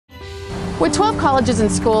With 12 colleges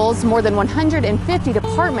and schools, more than 150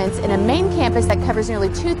 departments, and a main campus that covers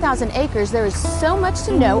nearly 2,000 acres, there is so much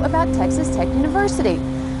to know about Texas Tech University.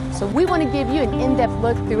 So we want to give you an in-depth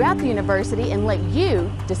look throughout the university and let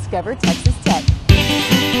you discover Texas Tech.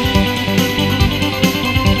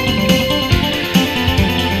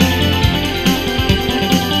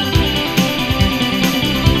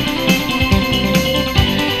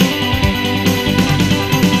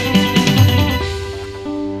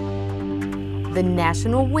 The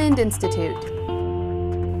National Wind Institute.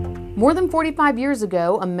 More than 45 years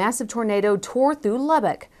ago, a massive tornado tore through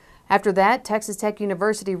Lubbock. After that, Texas Tech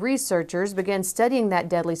University researchers began studying that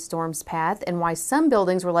deadly storm's path and why some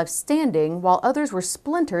buildings were left standing while others were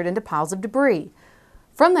splintered into piles of debris.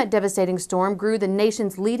 From that devastating storm grew the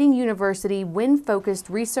nation's leading university wind-focused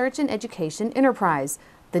research and education enterprise.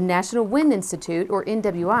 The National Wind Institute, or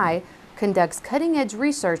NWI, conducts cutting-edge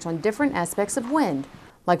research on different aspects of wind,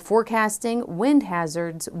 like forecasting, wind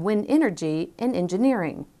hazards, wind energy, and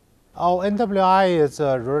engineering. NWI is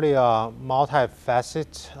really a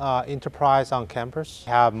multifaceted enterprise on campus.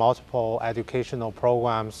 We have multiple educational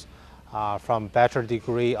programs from bachelor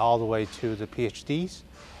degree all the way to the PhDs.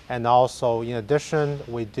 And also, in addition,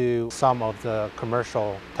 we do some of the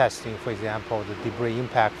commercial testing, for example, the debris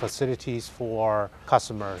impact facilities for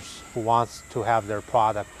customers who want to have their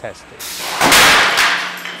product tested.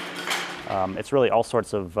 It's really all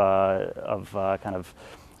sorts of kind of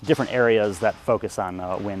different areas that focus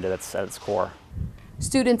on wind at its core.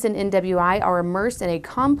 Students in NWI are immersed in a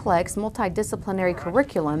complex multidisciplinary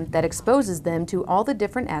curriculum that exposes them to all the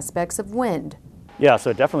different aspects of wind. Yeah,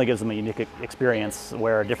 so it definitely gives them a unique experience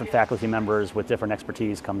where different faculty members with different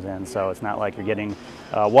expertise comes in. So it's not like you're getting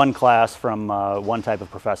one class from one type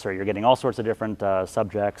of professor. You're getting all sorts of different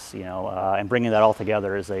subjects, and bringing that all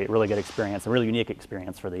together is a really good experience, a really unique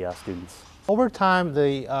experience for the students. Over time,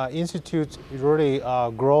 the Institute really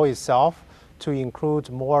grow itself to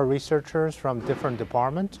include more researchers from different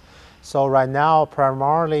departments. So right now,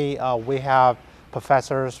 primarily, we have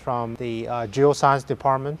professors from the geoscience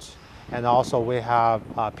department, and also we have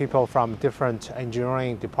people from different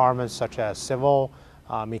engineering departments such as civil,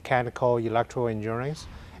 mechanical, electrical engineering.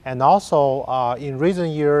 And also in recent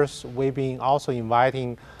years, we've been also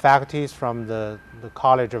inviting faculties from the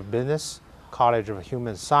College of Business, College of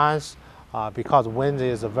Human Science, because wind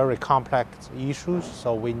is a very complex issue,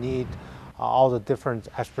 so we need all the different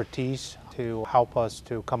expertise to help us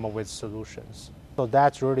to come up with solutions. So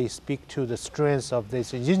that really speaks to the strengths of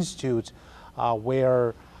this institute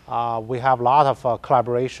where we have a lot of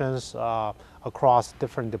collaborations across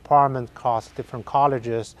different departments, across different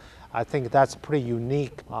colleges. I think that's a pretty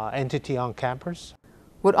unique entity on campus.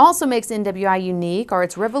 What also makes NWI unique are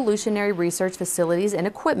its revolutionary research facilities and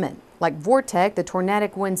equipment, like Vortec, the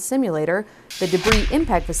tornadic wind simulator, the debris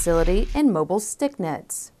impact facility, and mobile stick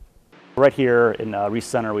nets. Right here in Reese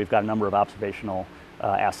Center, we've got a number of observational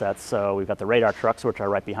assets. So we've got the radar trucks, which are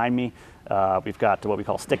right behind me. We've got what we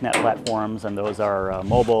call stick net platforms, and those are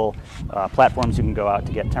mobile platforms you can go out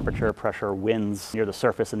to get temperature, pressure, winds near the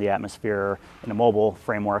surface in the atmosphere in a mobile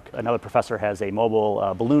framework. Another professor has a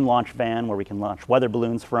mobile balloon launch van where we can launch weather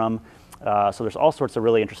balloons from. So there's all sorts of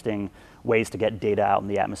really interesting ways to get data out in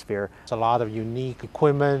the atmosphere. It's a lot of unique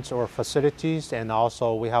equipment or facilities, and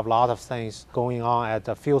also we have a lot of things going on at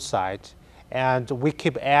the field site. And we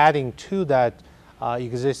keep adding to that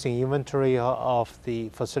existing inventory of the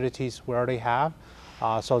facilities we already have.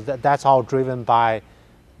 So that's all driven by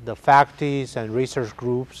the faculties and research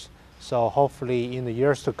groups. So hopefully in the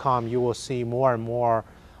years to come, you will see more and more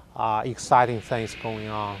exciting things going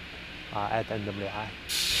on at NWI.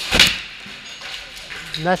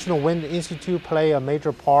 National Wind Institute play a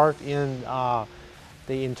major part in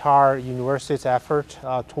the entire university's effort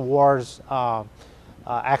towards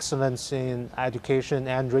excellence in education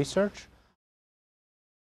and research.